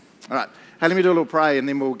All right. Hey, let me do a little pray and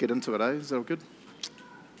then we'll get into it, eh? Is that all good?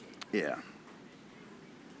 Yeah.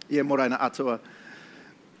 Yeah, morena atua.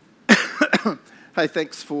 Hey,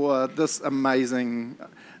 thanks for this amazing,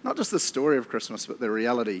 not just the story of Christmas, but the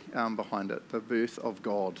reality behind it, the birth of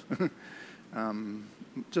God.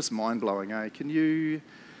 Just mind-blowing, eh? Can you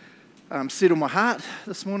settle my heart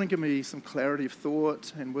this morning, give me some clarity of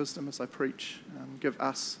thought and wisdom as I preach, give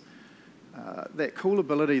us that cool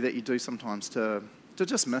ability that you do sometimes to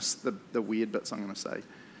just miss the weird bits, I'm going to say,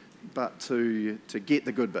 but to get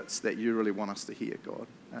the good bits that you really want us to hear, God.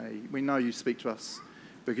 We know you speak to us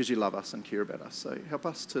because you love us and care about us, so help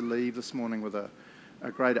us to leave this morning with a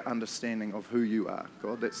greater understanding of who you are,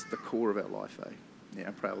 God. That's the core of our life, eh? Yeah,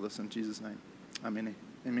 I pray all this in Jesus' name. Amen.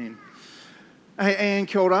 Amen. Hey, and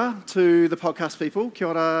kia ora to the podcast people. Kia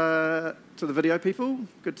ora to the video people.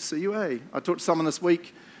 Good to see you, eh? I talked to someone this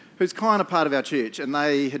week who's kind of part of our church, and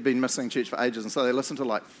they had been missing church for ages, and so they listened to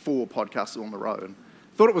like 4 podcasts on the road, and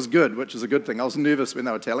thought it was good, which is a good thing. I was nervous when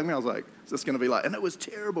they were telling me. I was like, is this going to be like, and it was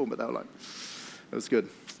terrible, but they were like, it was good.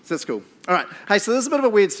 So that's cool. All right. Hey, so this is a bit of a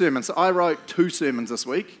weird sermon. So I wrote 2 sermons this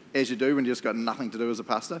week, as you do when you just got nothing to do as a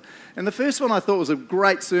pastor. And the first one I thought was a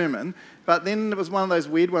great sermon, but then it was one of those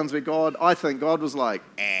weird ones where I think God was like,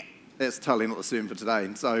 that's totally not the sermon for today.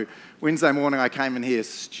 And so Wednesday morning I came in here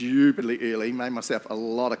stupidly early, made myself a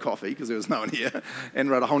lot of coffee because there was no one here, and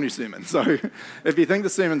wrote a whole new sermon. So if you think the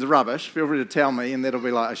sermon's rubbish, feel free to tell me, and that'll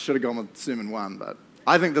be like, I should have gone with sermon 1, but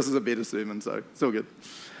I think this is a better sermon, so it's all good.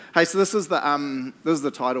 Hey, so this is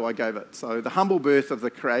the title I gave it. So the humble birth of the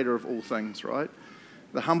creator of all things, right?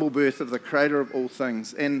 The humble birth of the creator of all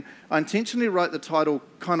things. And I intentionally wrote the title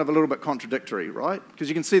kind of a little bit contradictory, right? Because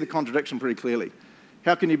you can see the contradiction pretty clearly.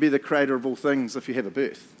 How can you be the creator of all things if you have a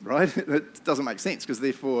birth, right? It doesn't make sense, because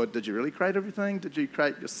therefore, did you really create everything? Did you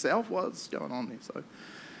create yourself? What's going on there? So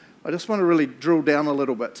I just want to really drill down a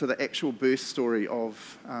little bit to the actual birth story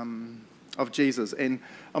of Jesus. And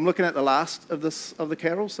I'm looking at the last of the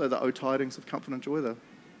carols, so the O Tidings of Comfort and Joy, the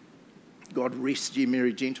God Rest Ye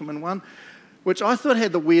Merry Gentlemen one, which I thought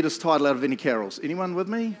had the weirdest title out of any carols. Anyone with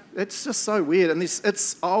me? It's just so weird, and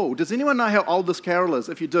it's old. Does anyone know how old this carol is?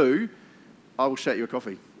 If you do, I will shout you a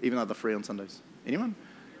coffee, even though they're free on Sundays. Anyone?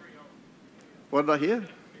 What did I hear?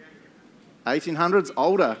 1800s?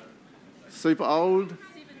 Older. Super old.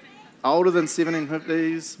 Older than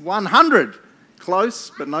 1750s. 100.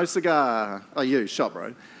 Close, but no cigar. Oh, you, shot,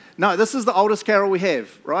 bro. No, this is the oldest carol we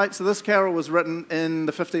have, right? So this carol was written in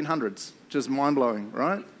the 1500s, which is mind-blowing,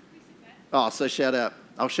 right? Oh, so shout out.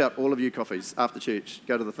 I'll shout all of you coffees after church.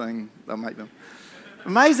 Go to the thing, they'll make them.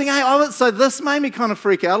 Amazing, eh? So this made me kind of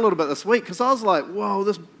freak out a little bit this week, because I was like, whoa,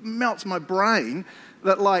 this melts my brain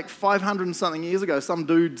that like 500 and something years ago, some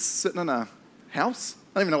dude's sitting in a house.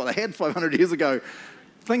 I don't even know what they had 500 years ago,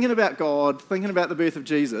 thinking about God, thinking about the birth of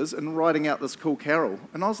Jesus, and writing out this cool carol.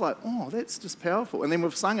 And I was like, oh, that's just powerful. And then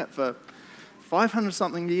we've sung it for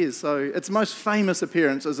 500-something years. So its most famous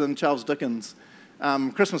appearance is in Charles Dickens'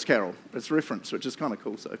 Christmas Carol. It's referenced, which is kind of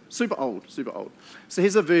cool. So super old, super old. So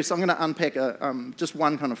here's a verse. I'm going to unpack just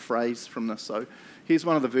one kind of phrase from this. So here's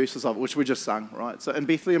one of the verses of it, which we just sung, right? So in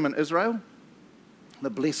Bethlehem in Israel,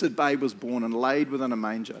 the blessed babe was born and laid within a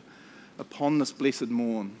manger. Upon this blessed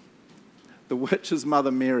morn, the witch's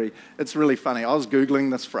mother Mary. It's really funny. I was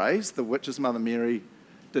Googling this phrase, the witch's mother Mary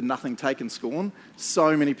did nothing taken scorn.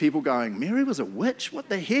 So many people going, Mary was a witch? What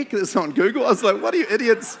the heck? It's on Google. I was like, what are you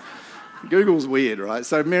idiots? Google's weird, right?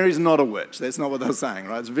 So Mary's not a witch. That's not what they're saying,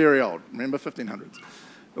 right? It's very old. Remember, 1500s.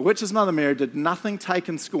 The witch's mother Mary did nothing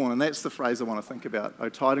taken scorn, and that's the phrase I want to think about. Oh,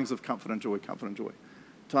 tidings of comfort and joy, comfort and joy.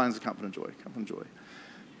 Tidings of comfort and joy, comfort and joy.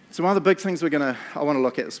 So one of the big things I want to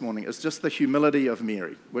look at this morning is just the humility of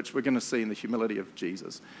Mary, which we're going to see in the humility of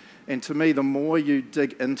Jesus. And to me, the more you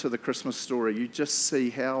dig into the Christmas story, you just see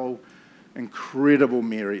how incredible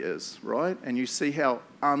Mary is, right? And you see how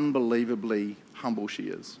unbelievably humble she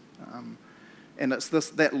is. And it's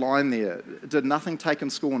that line there, did nothing taken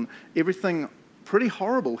scorn. Everything pretty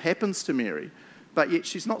horrible happens to Mary, but yet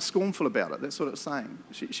she's not scornful about it. That's what it's saying.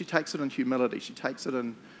 She takes it in humility. She takes it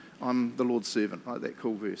in, I'm the Lord's servant, right? That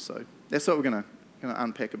cool verse. So that's what we're going to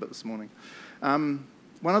unpack a bit this morning. One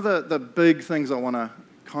of the big things I want to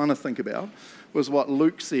kind of think about was what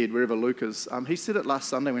Luke said, wherever Luke is. He said it last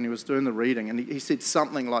Sunday when he was doing the reading, and he said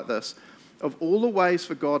something like this: of all the ways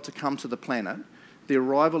for God to come to the planet, the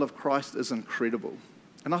arrival of Christ is incredible.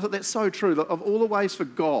 And I thought that's so true. Of all the ways for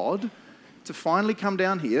God to finally come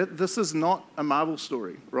down here, this is not a Marvel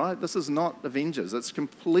story, right? This is not Avengers. It's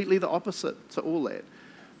completely the opposite to all that.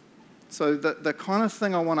 So the kind of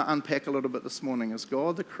thing I want to unpack a little bit this morning is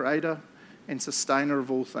God, the creator and sustainer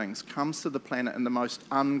of all things, comes to the planet in the most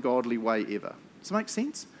ungodly way ever. Does it make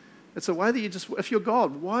sense? It's a way that you just, if you're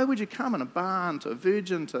God, why would you come in a barn to a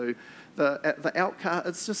virgin, to the outcast?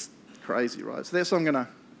 It's just crazy, right? So that's what I'm going to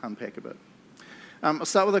unpack a bit. I'll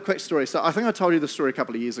start with a quick story. So I think I told you this story a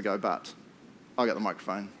couple of years ago, but I got the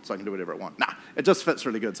microphone so I can do whatever I want. Nah, it just fits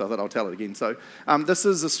really good, so I thought I'll tell it again. So this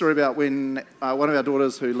is a story about when one of our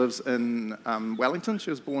daughters who lives in Wellington, she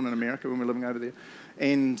was born in America when we were living over there,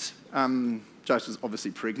 and Joseph's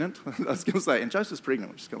obviously pregnant, I was going to say, and Joseph's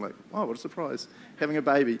pregnant, which is kind of like, wow, what a surprise, having a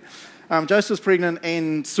baby. Joseph's pregnant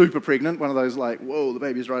and super pregnant, one of those like, whoa, the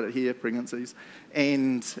baby's right at here pregnancies,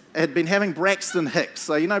 and had been having Braxton Hicks.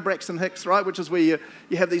 So you know Braxton Hicks, right, which is where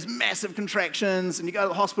you have these massive contractions and you go to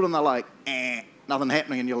the hospital and they're like, nothing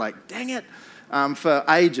happening, and you're like, dang it, for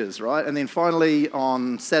ages, right? And then finally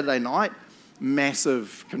on Saturday night,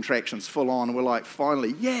 massive contractions, full on. And we're like,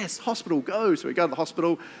 finally, yes, hospital, go. So we go to the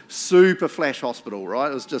hospital, super flash hospital,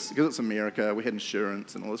 right? It was just, because it's America, we had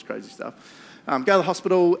insurance and all this crazy stuff. Go to the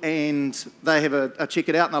hospital and they have a check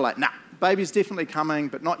it out and they're like, nah, baby's definitely coming,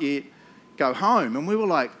 but not yet. Go home. And we were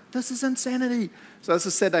like, this is insanity. So this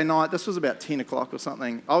is Saturday night. This was about 10 o'clock or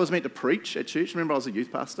something. I was meant to preach at church. Remember, I was a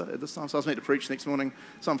youth pastor at this time, so I was meant to preach next morning.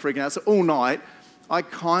 So I'm freaking out. So all night, I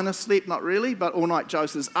kind of slept, not really, but all night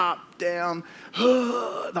Joseph's up, down,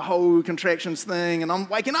 the whole contractions thing, and I'm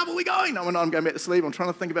waking up, are we going? No, I'm going back to sleep. I'm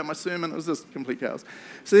trying to think about my sermon. It was just complete chaos.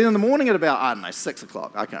 So then in the morning at about, I don't know, 6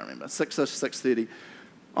 o'clock, I can't remember, 6-ish, 6:30,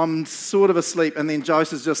 I'm sort of asleep, and then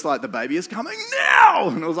Joseph's just like, the baby is coming now!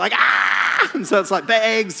 And I was like, ah! And so it's like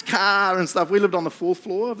bags, car, and stuff. We lived on the 4th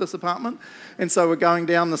floor of this apartment, and so we're going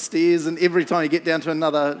down the stairs, and every time you get down to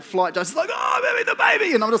another flight, Joseph's like, oh, baby, the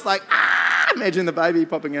baby! And I'm just like, ah! Imagine the baby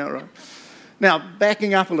popping out, right? Now,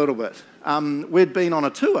 backing up a little bit, we'd been on a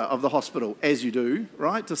tour of the hospital, as you do,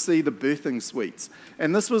 right, to see the birthing suites.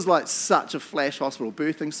 And this was like such a flash hospital.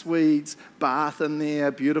 Birthing suites, bath in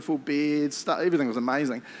there, beautiful beds, everything was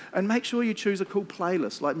amazing. And make sure you choose a cool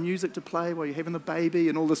playlist, like music to play while you're having the baby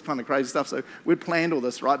and all this kind of crazy stuff. So we'd planned all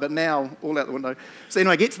this, right, but now all out the window. So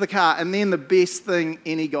anyway, get to the car, and then the best thing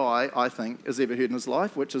any guy, I think, has ever heard in his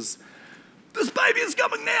life, which is, this baby is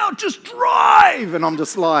coming now, just drive! And I'm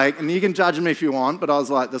just like, and you can judge me if you want, but I was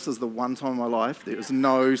like, this is the one time in my life there was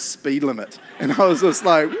no speed limit. And I was just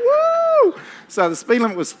like, woo! So the speed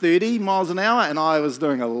limit was 30 miles an hour, and I was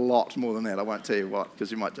doing a lot more than that. I won't tell you what,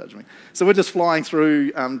 because you might judge me. So we're just flying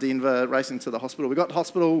through Denver, racing to the hospital. We got to the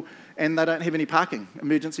hospital, and they don't have any parking,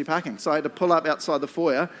 emergency parking. So I had to pull up outside the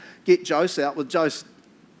foyer, get Jose out with Jose,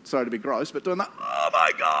 sorry to be gross, but doing the, oh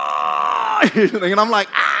my God! And I'm like,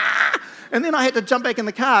 ah! And then I had to jump back in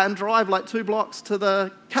the car and drive like 2 blocks to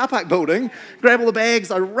the car park building, grab all the bags,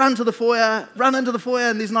 I run into the foyer,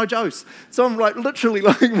 and there's no Jose. So I'm like literally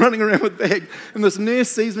like running around with bags, and this nurse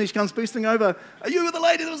sees me, she comes boosting over, are you the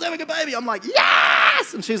lady that was having a baby? I'm like,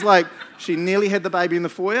 yes! And she's like, she nearly had the baby in the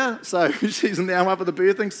foyer, so she's now up at the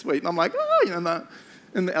birthing suite. And I'm like, oh, you know,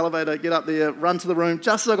 in the elevator, get up there, run to the room.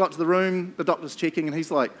 Just as I got to the room, the doctor's checking, and he's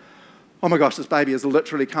like, oh my gosh, this baby is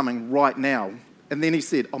literally coming right now. And then he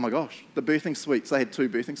said, oh my gosh, the birthing suites, they had 2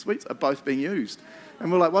 birthing suites, are both being used.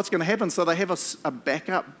 And we're like, what's going to happen? So they have a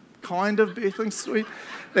backup kind of birthing suite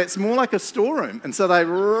that's more like a storeroom. And so they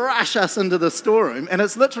rush us into the storeroom, and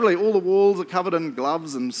it's literally all the walls are covered in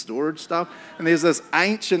gloves and storage stuff. And there's this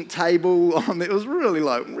ancient table on there. It was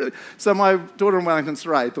really. So my daughter in Wellington,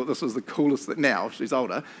 Saray, thought this was the coolest thing. Now, she's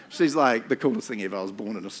older. She's like, the coolest thing ever. I was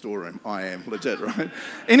born in a storeroom. I am, legit, right?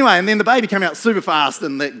 Anyway, and then the baby came out super fast,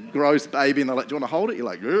 and that gross baby, and they're like, do you want to hold it? You're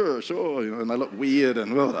like, yeah, sure. You know, and they look weird.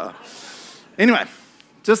 And anyway,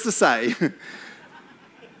 just to say,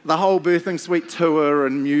 the whole birthing suite tour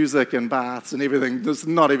and music and baths and everything is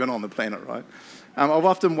not even on the planet, right? I've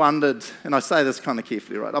often wondered, and I say this kind of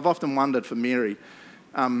carefully, right? I've often wondered for Mary,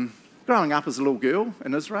 growing up as a little girl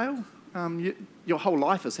in Israel, your whole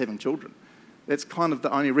life is having children. That's kind of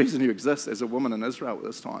the only reason you exist as a woman in Israel at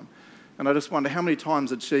this time. And I just wonder how many times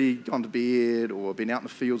had she gone to bed or been out in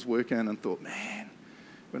the fields working and thought, man,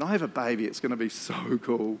 when I have a baby, it's going to be so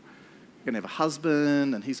cool. I'm going to have a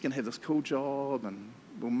husband, and he's going to have this cool job, and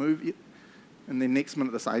we'll move it. And then next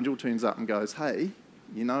minute this angel turns up and goes, hey,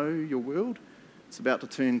 you know your world? It's about to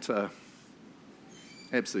turn to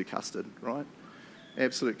absolute custard, right?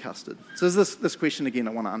 Absolute custard. So there's this question again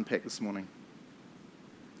I want to unpack this morning.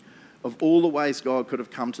 Of all the ways God could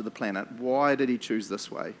have come to the planet, why did he choose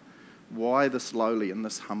this way? Why this lowly and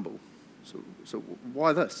this humble? So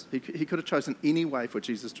why this? He could have chosen any way for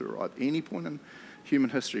Jesus to arrive, any point in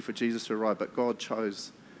human history for Jesus to arrive, but God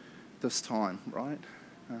chose this time, right?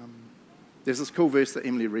 There's this cool verse that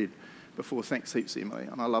Emily read before. Thanks heaps, Emily.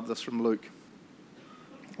 And I love this from Luke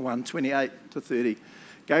 1:28-30.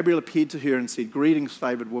 Gabriel appeared to her and said, "Greetings,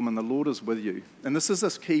 favoured woman, the Lord is with you." And this is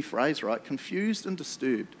this key phrase, right? Confused and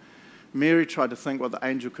disturbed. Mary tried to think what the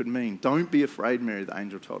angel could mean. "Don't be afraid, Mary," the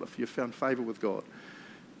angel told her, "for you've found favour with God."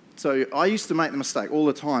 So I used to make the mistake all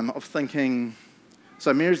the time of thinking,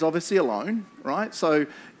 so Mary's obviously alone, right? So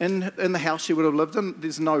in the house she would have lived in,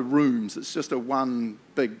 there's no rooms. It's just a one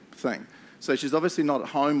big thing. So she's obviously not at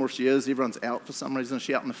home, or if she is, everyone's out for some reason.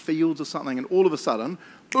 She's out in the fields or something, and all of a sudden,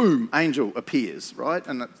 boom, angel appears, right?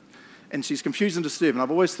 And she's confused and disturbed. And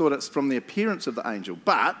I've always thought it's from the appearance of the angel.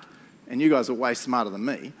 But, and you guys are way smarter than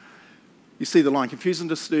me, you see the line, confused and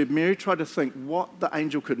disturbed. Mary tried to think what the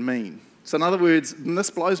angel could mean. So in other words, and this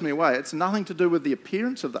blows me away, it's nothing to do with the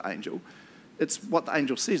appearance of the angel. It's what the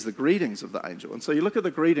angel says, the greetings of the angel. And so you look at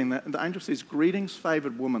the greeting, the angel says, "Greetings,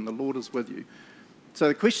 favoured woman, the Lord is with you." So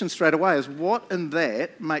the question straight away is, what in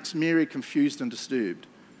that makes Mary confused and disturbed?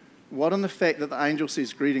 What in the fact that the angel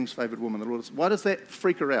says, "Greetings, favoured woman, the Lord is..." Why does that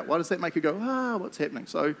freak her out? Why does that make her go, what's happening?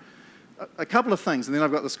 So a couple of things, and then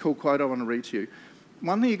I've got this cool quote I want to read to you.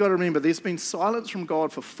 One thing you've got to remember, there's been silence from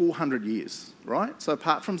God for 400 years, right? So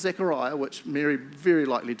apart from Zechariah, which Mary very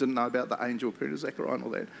likely didn't know about the angel appearing to Zechariah and all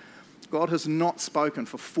that, God has not spoken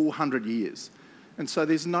for 400 years. And so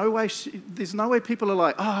there's no way people are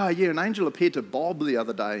like, an angel appeared to Bob the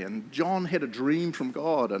other day, and John had a dream from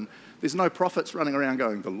God, and there's no prophets running around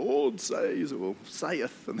going, "The Lord says," or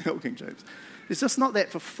 "saith" in the Old King James. It's just not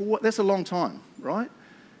that that's a long time, right?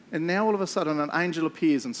 And now all of a sudden an angel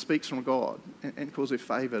appears and speaks from God and calls her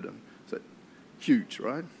favoured. And so huge,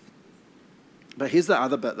 right? But here's the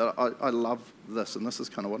other bit that I love this, and this is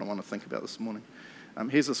kind of what I want to think about this morning.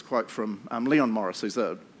 Here's this quote from Leon Morris, who's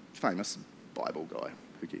a famous Bible guy.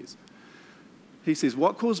 Who cares? He says,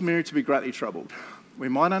 "What caused Mary to be greatly troubled? We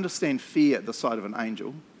might understand fear at the sight of an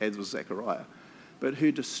angel, as was Zechariah, but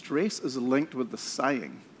her distress is linked with the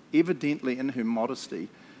saying. Evidently in her modesty,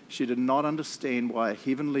 she did not understand why a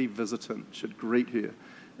heavenly visitant should greet her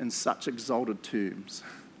in such exalted terms."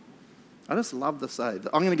 I just love the say.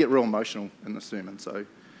 I'm going to get real emotional in the sermon, so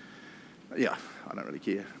yeah, I don't really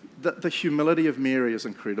care. The humility of Mary is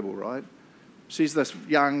incredible, right? She's this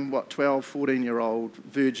young, 12, 14-year-old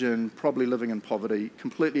virgin, probably living in poverty,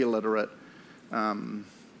 completely illiterate,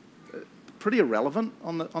 pretty irrelevant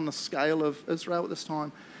on the scale of Israel at this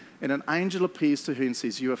time. And an angel appears to her and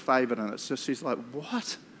says, "You are favoured." And it's just, she's like,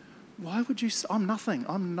 "What? Why would you say, I'm nothing,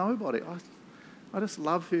 I'm nobody." I just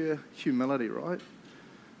love her humility, right?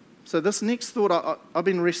 So this next thought, I've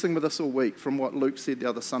been wrestling with this all week from what Luke said the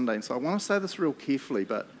other Sunday. And so I want to say this real carefully,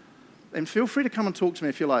 and feel free to come and talk to me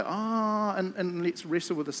if you're like, and let's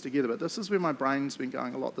wrestle with this together. But this is where my brain's been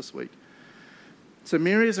going a lot this week. So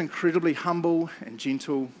Mary is incredibly humble and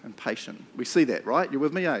gentle and patient. We see that, right? You're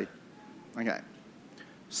with me, eh? Okay.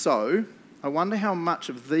 So I wonder how much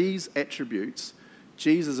of these attributes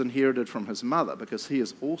Jesus inherited from his mother, because he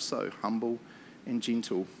is also humble and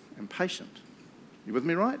gentle and patient. You with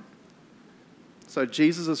me, right? So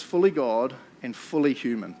Jesus is fully God and fully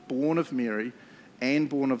human, born of Mary and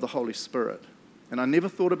born of the Holy Spirit. And I never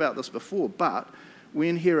thought about this before, but we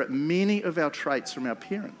inherit many of our traits from our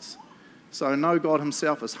parents. So I know God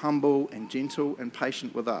himself is humble and gentle and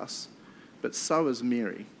patient with us, but so is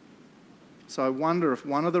Mary. So I wonder if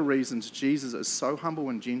one of the reasons Jesus is so humble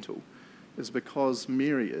and gentle is because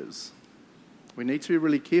Mary is. We need to be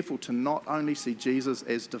really careful to not only see Jesus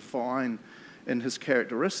as divine in his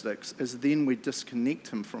characteristics, as then we disconnect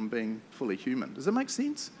him from being fully human. Does that make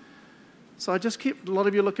sense? So I just kept, a lot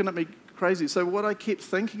of you looking at me crazy. So what I kept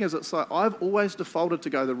thinking is, it's like I've always defaulted to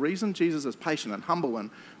go, the reason Jesus is patient and humble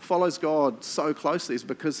and follows God so closely is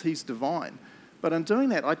because he's divine. But in doing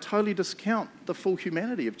that, I totally discount the full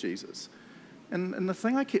humanity of Jesus. And the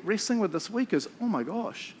thing I kept wrestling with this week is, oh my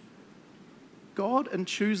gosh, God in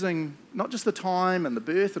choosing not just the time and the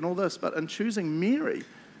birth and all this, but in choosing Mary,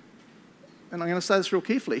 and I'm going to say this real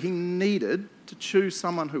carefully, he needed to choose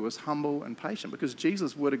someone who was humble and patient, because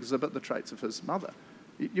Jesus would exhibit the traits of his mother.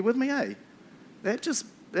 You with me, eh?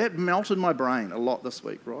 That melted my brain a lot this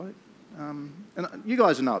week, right? And you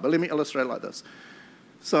guys know it, but let me illustrate it like this.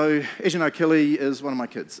 So, as you know, Kelly is one of my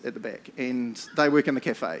kids at the back, and they work in the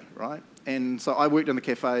cafe, right? And so I worked in the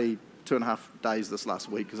cafe 2.5 days this last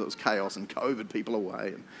week because it was chaos and COVID, people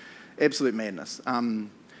away, and absolute madness.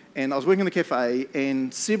 And I was working in the cafe,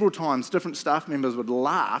 and several times different staff members would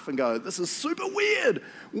laugh and go, "This is super weird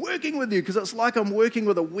working with you, because it's like I'm working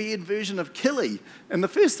with a weird version of Killy." And the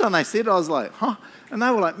first time they said it, I was like, "Huh?" And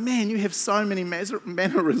they were like, "Man, you have so many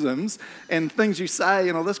mannerisms and things you say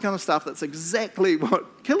and all this kind of stuff that's exactly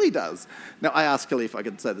what Killy does." Now, I asked Killy if I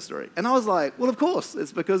could say the story. And I was like, "Well, of course,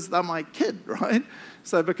 it's because they're my kid, right?"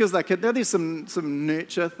 So because they're kid, now there's some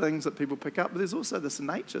nurture things that people pick up, but there's also this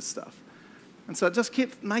nature stuff. And so it just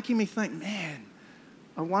kept making me think, man,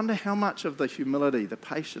 I wonder how much of the humility, the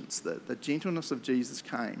patience, the gentleness of Jesus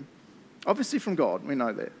came, obviously from God, we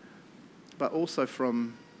know that, but also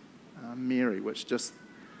from Mary, which just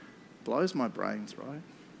blows my brains, right?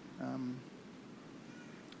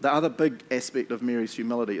 The other big aspect of Mary's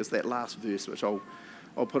humility is that last verse, which I'll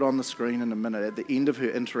put on the screen in a minute, at the end of her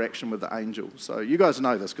interaction with the angel. So you guys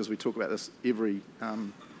know this because we talk about this every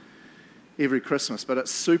Christmas, but it's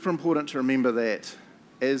super important to remember that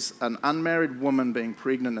as an unmarried woman being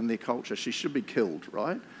pregnant in their culture, she should be killed,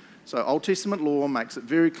 right? So Old Testament law makes it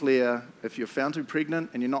very clear, if you're found to be pregnant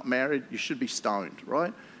and you're not married, you should be stoned,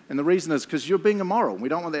 right? And the reason is because you're being immoral. We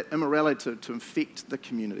don't want that immorality to infect the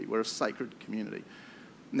community. We're a sacred community.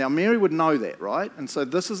 Now, Mary would know that, right? And so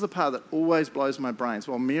this is the part that always blows my brains.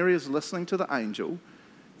 While Mary is listening to the angel,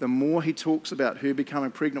 the more he talks about her becoming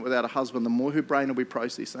pregnant without a husband, the more her brain will be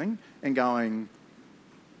processing and going,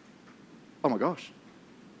 "Oh my gosh,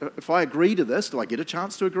 if I agree to this, do I get a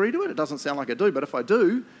chance to agree to it? It doesn't sound like I do, but if I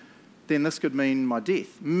do, then this could mean my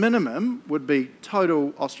death." Minimum would be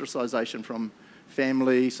total ostracization from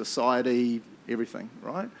family, society, everything,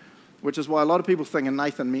 right? Which is why a lot of people think, and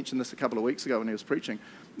Nathan mentioned this a couple of weeks ago when he was preaching,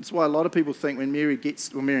 it's why a lot of people think when Mary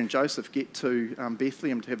and Joseph get to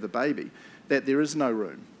Bethlehem to have the baby, that there is no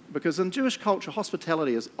room. Because in Jewish culture,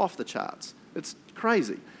 hospitality is off the charts. It's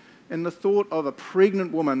crazy. And the thought of a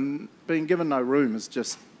pregnant woman being given no room is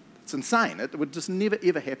just, it's insane. It would just never,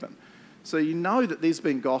 ever happen. So you know that there's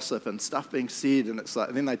been gossip and stuff being said, and it's like,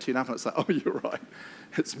 and then they turn up and it's like, "Oh, you're right.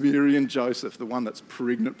 It's Mary and Joseph, the one that's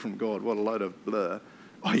pregnant from God. What a load of blah.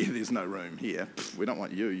 Oh yeah, there's no room here. We don't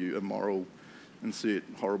want you, you immoral," insert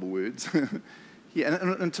horrible words. Yeah,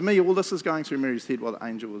 and to me, all this is going through Mary's head while the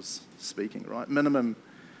angel was speaking, right? Minimum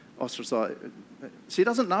ostracized. She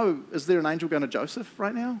doesn't know, is there an angel going to Joseph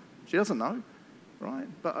right now? She doesn't know, right?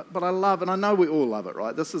 But I love, and I know we all love it,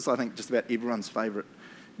 right? This is, I think, just about everyone's favourite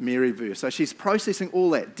Mary verse. So she's processing all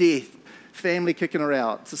that, death, family kicking her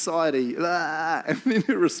out, society, and then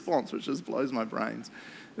her response, which just blows my brains,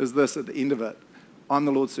 is this at the end of it: "I'm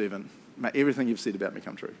the Lord's servant. May everything you've said about me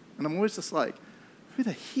come true." And I'm always just like, who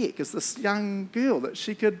the heck is this young girl that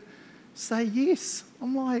she could say yes?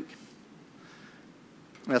 I'm like,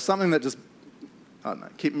 now something that just, I don't know,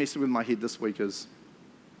 kept messing with my head this week is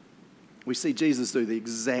we see Jesus do the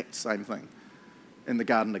exact same thing in the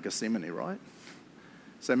Garden of Gethsemane, right?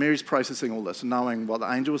 So Mary's processing all this, knowing what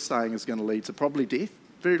the angel was saying is going to lead to probably death,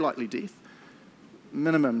 very likely death,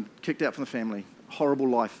 minimum, kicked out from the family, horrible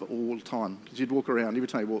life for all time. Because you'd walk around, every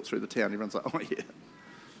time you walk through the town, everyone's like, "Oh yeah,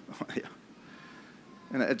 oh yeah."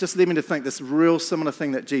 And it just led me to think this real similar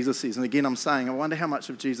thing that Jesus says. And again, I'm saying, I wonder how much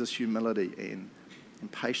of Jesus' humility and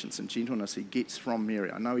patience and gentleness he gets from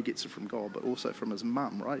Mary. I know he gets it from God, but also from his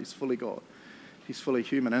mum, right? He's fully God. He's fully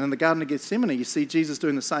human. And in the Garden of Gethsemane, you see Jesus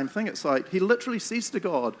doing the same thing. It's like he literally says to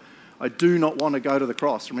God, "I do not want to go to the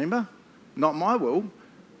cross." Remember? "Not my will."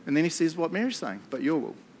 And then he says what Mary's saying, "But your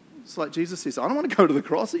will." It's like Jesus says, "I don't want to go to the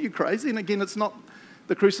cross. Are you crazy?" And again, it's not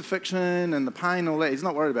the crucifixion and the pain and all that. He's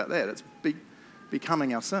not worried about that. It's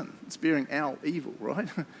becoming our sin. It's bearing our evil, right?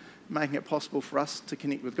 Making it possible for us to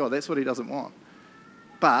connect with God. That's what he doesn't want.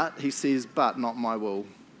 But he says, "But not my will,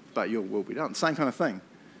 but your will be done." Same kind of thing.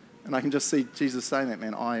 And I can just see Jesus saying that,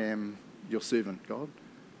 "Man, I am your servant, God.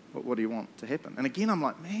 What do you want to happen?" And again, I'm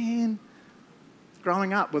like, man,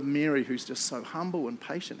 growing up with Mary, who's just so humble and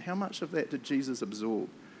patient, how much of that did Jesus absorb?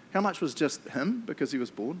 How much was just him because he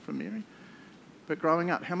was born from Mary? But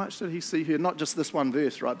growing up, how much did he see her, not just this one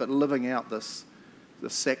verse, right, but living out this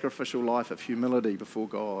sacrificial life of humility before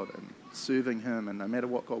God and serving him, and no matter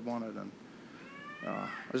what God wanted. And I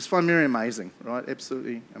just find Mary amazing, right?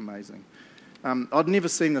 Absolutely amazing. I'd never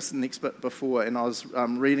seen this next bit before, and I was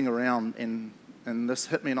reading around, and this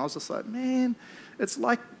hit me, and I was just like, man, it's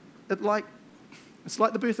like the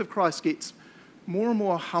birth of Christ gets more and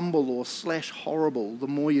more humble or / horrible the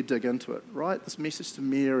more you dig into it, right? This message to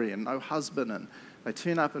Mary and no husband, and they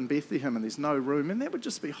turn up in Bethlehem and there's no room, and that would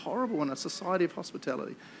just be horrible in a society of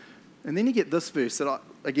hospitality. And then you get this verse that,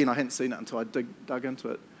 I hadn't seen it until I dug into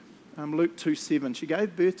it. Luke 2:7, "She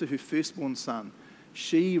gave birth to her firstborn son.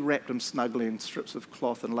 She wrapped him snugly in strips of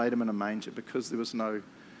cloth and laid him in a manger because there was no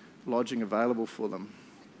lodging available for them."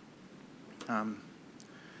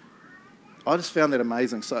 I just found that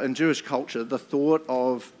amazing. So in Jewish culture, the thought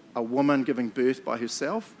of a woman giving birth by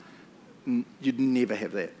herself, you'd never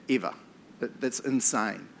have that, ever. That's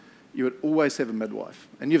insane. You would always have a midwife.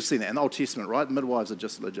 And you've seen that in the Old Testament, right? Midwives are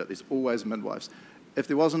just legit. There's always midwives. If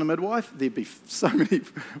there wasn't a midwife, there'd be so many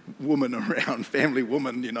women around, family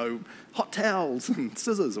women, hot towels and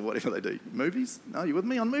scissors or whatever they do. Movies? No, you with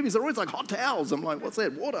me on movies? They're always like hot towels. I'm like, what's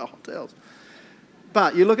that? Water, hot towels.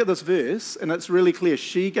 But you look at this verse, and it's really clear.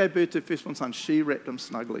 She gave birth to her firstborn son. She wrapped him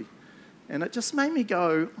snugly. And it just made me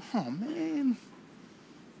go, oh, man,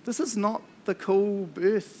 this is not the cool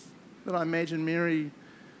birth that I imagine Mary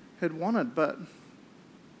had wanted, but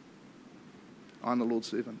I'm the Lord's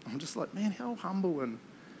servant. I'm just like, man, how humble and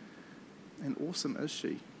awesome is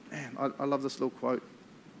she? Man, I love this little quote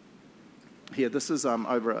here. This is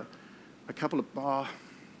over a couple of...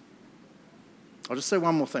 I'll just say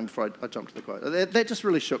one more thing before I jump to the quote. That just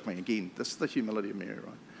really shook me again. This is the humility of Mary,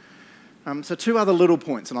 right? So two other little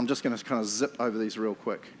points, and I'm just going to kind of zip over these real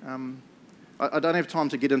quick. I don't have time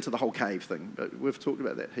to get into the whole cave thing, but we've talked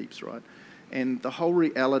about that heaps, right? And the whole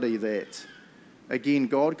reality that, again,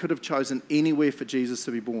 God could have chosen anywhere for Jesus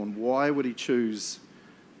to be born. Why would he choose,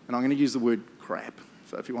 and I'm going to use the word crap,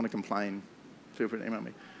 so if you want to complain, feel free to email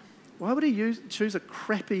me. Why would he choose a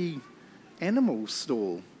crappy animal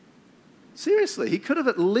stall? Seriously, he could have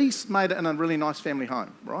at least made it in a really nice family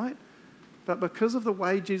home, right? But because of the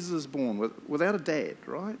way Jesus is born, without a dad,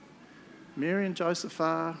 right? Mary and Joseph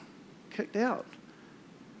are kicked out.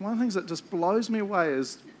 One of the things that just blows me away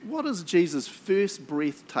is, what does Jesus' first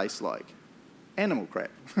breath taste like? Animal crap.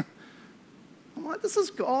 I'm like, this is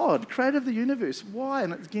God, creator of the universe. Why?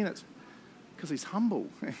 And again, it's because he's humble.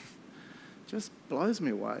 Just blows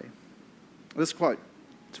me away. This quote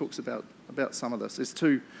talks about some of this. There's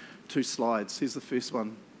two slides. Here's the first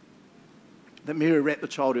one. That Mary wrapped the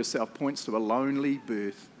child herself points to a lonely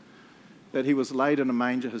birth. That he was laid in a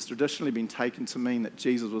manger has traditionally been taken to mean that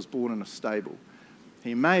Jesus was born in a stable.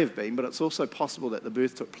 He may have been, but it's also possible that the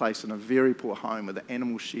birth took place in a very poor home where the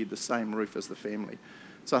animals shared the same roof as the family.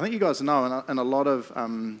 So I think you guys know in a lot of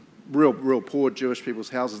real poor Jewish people's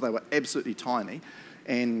houses, they were absolutely tiny,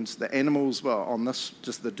 and the animals were on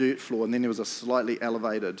just the dirt floor, and then there was a slightly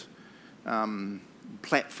elevated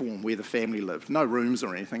platform where the family lived. No rooms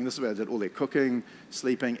or anything. This is where they did all their cooking,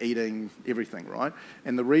 sleeping, eating, everything, right?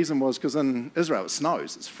 And the reason was because in Israel it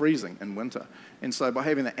snows, it's freezing in winter. And so by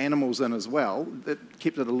having the animals in as well, it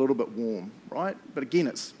kept it a little bit warm, right? But again,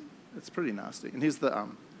 it's pretty nasty. And here's the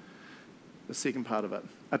second part of it.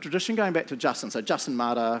 A tradition going back to Justin, so Justin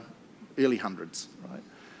Martyr, early hundreds,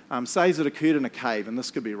 right? Says it occurred in a cave, and this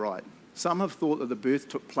could be right. Some have thought that the birth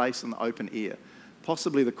took place in the open air,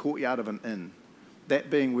 possibly the courtyard of an inn, that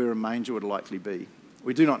being where a manger would likely be.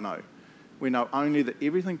 We do not know. We know only that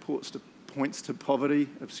everything points to poverty,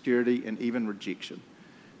 obscurity, and even rejection.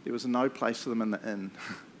 There was no place for them in the inn.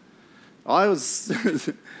 I was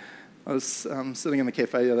sitting in the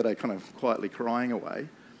cafe the other day, kind of quietly crying away,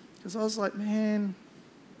 because I was like, man,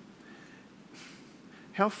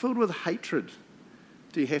 how filled with hatred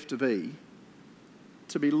do you have to be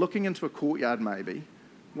looking into a courtyard maybe,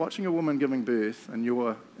 watching a woman giving birth, and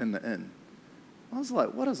you're in the inn? I was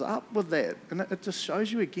like, what is up with that? And it just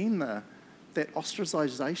shows you again that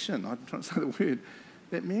ostracization, I'm trying to say the word,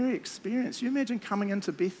 that Mary experienced. You imagine coming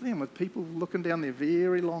into Bethlehem with people looking down their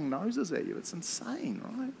very long noses at you. It's insane,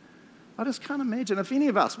 right? I just can't imagine. If any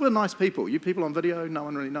of us, we're nice people. You people on video, no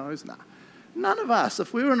one really knows. Nah. None of us,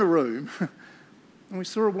 if we were in a room and we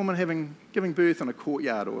saw a woman giving birth in a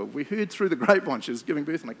courtyard, or we heard through the grapevine she was giving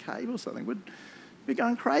birth in a cave or something, we'd be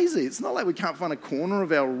going crazy. It's not like we can't find a corner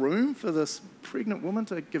of our room for this pregnant woman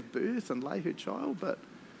to give birth and lay her child.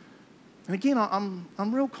 And again, I'm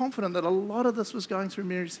real confident that a lot of this was going through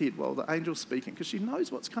Mary's head while the angel's speaking, because she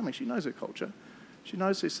knows what's coming. She knows her culture. She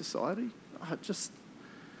knows her society.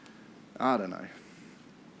 I don't know.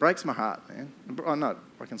 Breaks my heart, man. I know.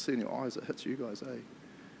 I can see in your eyes it hits you guys,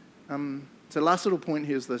 eh? So last little point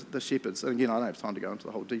here is the shepherds. And again, I don't have time to go into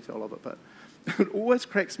the whole detail of it, but it always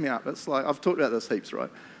cracks me up. It's like, I've talked about this heaps,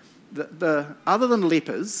 right? Other than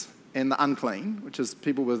lepers and the unclean, which is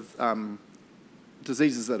people with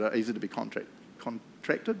diseases that are easy to be contracted,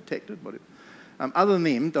 whatever. Other than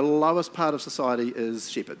them, the lowest part of society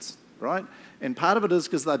is shepherds. right? And part of it is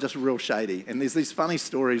because they're just real shady. And there's these funny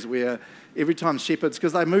stories where every time shepherds,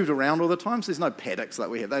 because they moved around all the time, so there's no paddocks like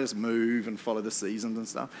we have. They just move and follow the seasons and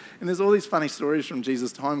stuff. And there's all these funny stories from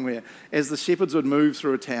Jesus' time where as the shepherds would move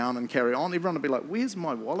through a town and carry on, everyone would be like, where's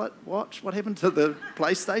my wallet, watch? What happened to the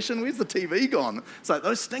PlayStation? Where's the TV gone? It's like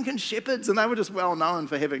those stinking shepherds. And they were just well known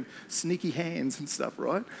for having sneaky hands and stuff,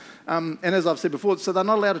 right? And as I've said before, so they're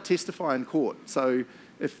not allowed to testify in court. So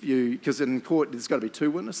because in court there's got to be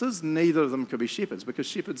two witnesses, neither of them could be shepherds because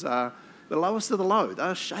shepherds are the lowest of the low.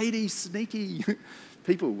 They're shady, sneaky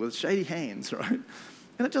people with shady hands, right? And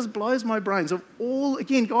it just blows my brains. Of all,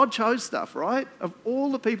 again, God chose stuff, right? Of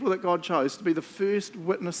all the people that God chose to be the first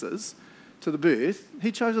witnesses to the birth,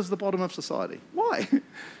 he chose us the bottom of society. Why?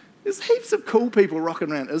 There's heaps of cool people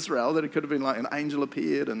rocking around Israel that it could have been like an angel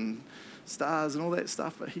appeared and stars and all that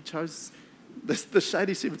stuff, but he chose the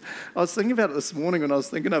shady shepherds. I was thinking about it this morning when I was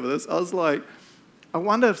thinking over this. I was like, I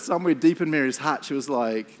wonder if somewhere deep in Mary's heart she was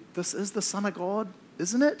like, this is the Son of God,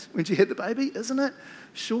 isn't it? When she had the baby, isn't it?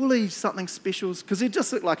 Surely something special, because he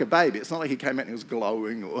just looked like a baby. It's not like he came out and he was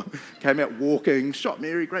glowing or came out walking, shot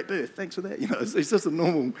Mary, great birth, thanks for that. You know, he's just a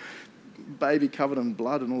normal baby covered in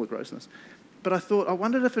blood and all the grossness. But I thought, I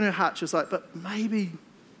wondered if in her heart she was like, but maybe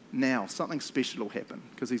now something special will happen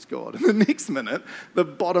because he's God. And the next minute, the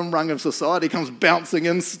bottom rung of society comes bouncing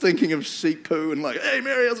in, stinking of sheep poo and like, hey,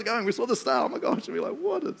 Mary, how's it going? We saw the star. Oh, my gosh. And we're like,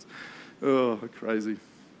 what is? Oh, crazy.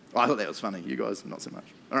 I thought that was funny. You guys, not so much.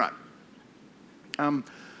 All right.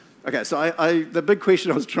 Okay, so the big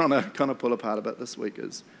question I was trying to kind of pull apart a bit this week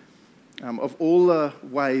is, of all the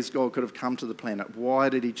ways God could have come to the planet, why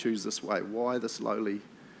did he choose this way? Why this lowly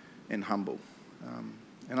and humble?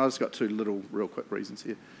 And I just got two little real quick reasons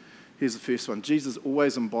here. Here's the first one. Jesus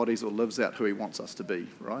always embodies or lives out who he wants us to be,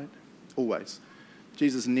 right? Always.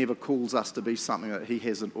 Jesus never calls us to be something that he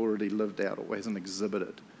hasn't already lived out or hasn't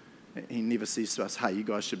exhibited. He never says to us, hey, you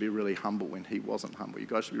guys should be really humble when he wasn't humble. You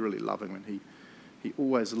guys should be really loving when he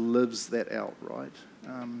always lives that out, right?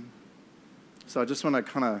 So I just want to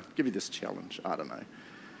kind of give you this challenge. I don't know.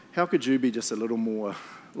 How could you be just a little more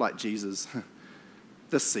like Jesus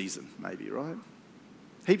this season, maybe, right?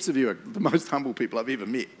 Heaps of you are the most humble people I've ever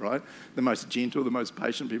met, right? The most gentle, the most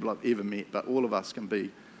patient people I've ever met. But all of us can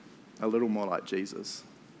be a little more like Jesus.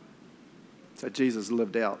 So Jesus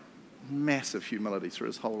lived out massive humility through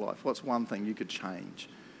his whole life. What's one thing you could change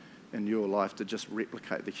in your life to just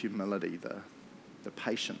replicate the humility, the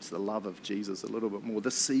patience, the love of Jesus a little bit more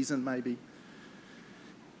this season maybe?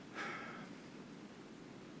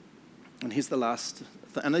 And here's the last,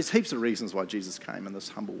 and there's heaps of reasons why Jesus came in this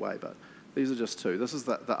humble way, but these are just two. This is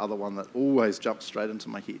the other one that always jumps straight into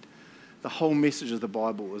my head. The whole message of the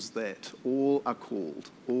Bible is that all are called,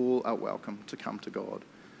 all are welcome to come to God.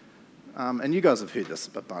 And you guys have heard this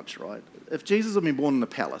a bunch, right? If Jesus had been born in a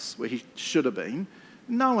palace where he should have been,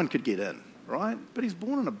 no one could get in, right? But he's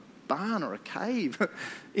born in a barn or a cave.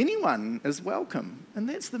 Anyone is welcome. And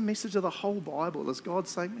that's the message of the whole Bible, is God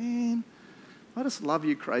saying, man, I just love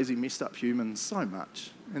you crazy, messed up humans so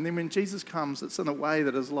much. And then when Jesus comes, it's in a way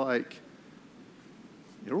that is like,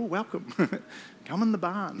 you're all welcome. Come in the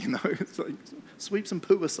barn, you know. It's like, sweep some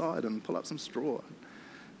poo aside and pull up some straw.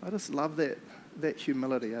 I just love that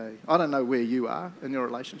humility, eh? I don't know where you are in your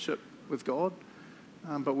relationship with God,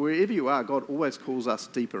 but wherever you are, God always calls us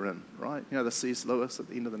deeper in, right? You know, the C.S. Lewis at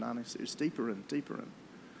the end of the Narnia series, deeper in, deeper in.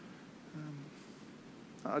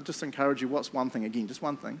 I just encourage you, what's one thing, again, just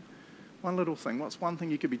one thing, one little thing, what's one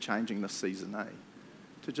thing you could be changing this season, eh?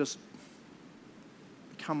 To just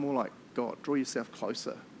become more like God, draw yourself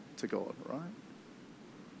closer to God, right?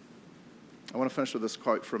 I want to finish with this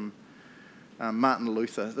quote from Martin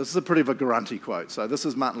Luther. This is a pretty of a grunty quote. So this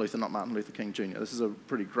is Martin Luther, not Martin Luther King Jr. This is a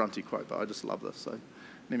pretty grunty quote, but I just love this. So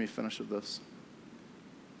let me finish with this.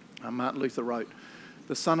 Martin Luther wrote,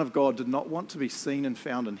 "The Son of God did not want to be seen and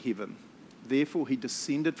found in heaven. Therefore he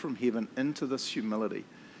descended from heaven into this humility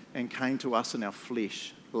and came to us in our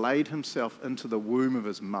flesh, laid himself into the womb of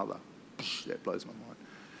his mother." That blows my mind.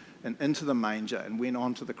 And into the manger and went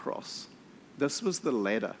on to the cross. This was the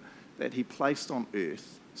ladder that he placed on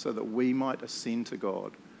earth so that we might ascend to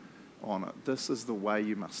God on it. This is the way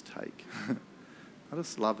you must take. I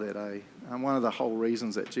just love that, eh? And one of the whole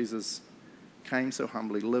reasons that Jesus came so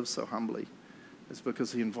humbly, lived so humbly, is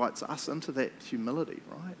because he invites us into that humility,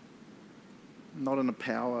 right? Not in a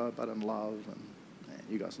power, but in love. And man,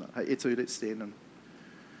 you guys know. Hey, Etu, let's stand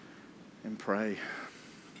and pray.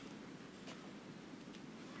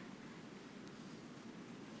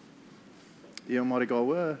 Yeah, Almighty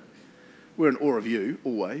God, we're in awe of you,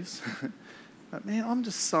 always. But man, I'm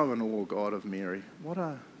just so in awe, God, of Mary. What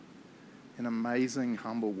an amazing,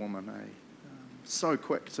 humble woman, eh? So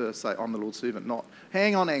quick to say, I'm the Lord's servant, not,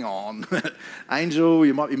 hang on. Angel,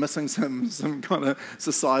 you might be missing some kind of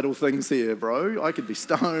societal things here, bro. I could be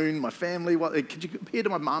stoned, my family, what, could you compare to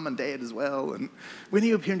my mum and dad as well? And when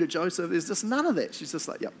you appear to Joseph, there's just none of that. She's just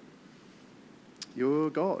like, yep, you're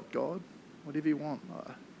God, whatever you want.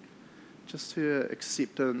 Just her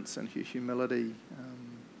acceptance and her humility.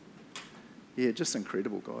 Just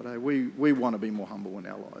incredible, God. Eh? We want to be more humble in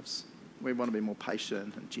our lives. We want to be more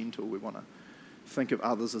patient and gentle. We want to think of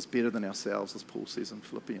others as better than ourselves, as Paul says in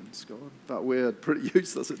Philippians, God. But we're pretty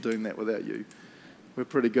useless at doing that without you. We're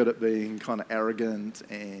pretty good at being kind of arrogant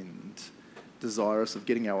and desirous of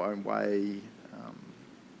getting our own way.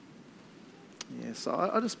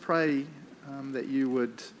 So I just pray that you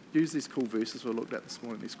would use these cool verses we looked at this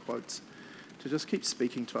morning, these quotes, to just keep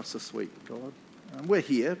speaking to us this week, God. We're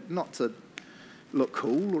here not to look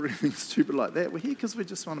cool or anything stupid like that. We're here because we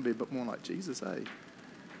just want to be a bit more like Jesus, eh?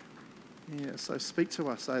 Yeah, so speak to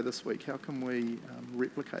us, this week. How can we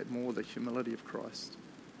replicate more the humility of Christ?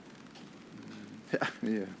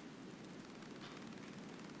 Yeah,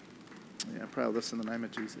 I pray all this in the name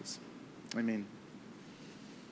of Jesus. Amen.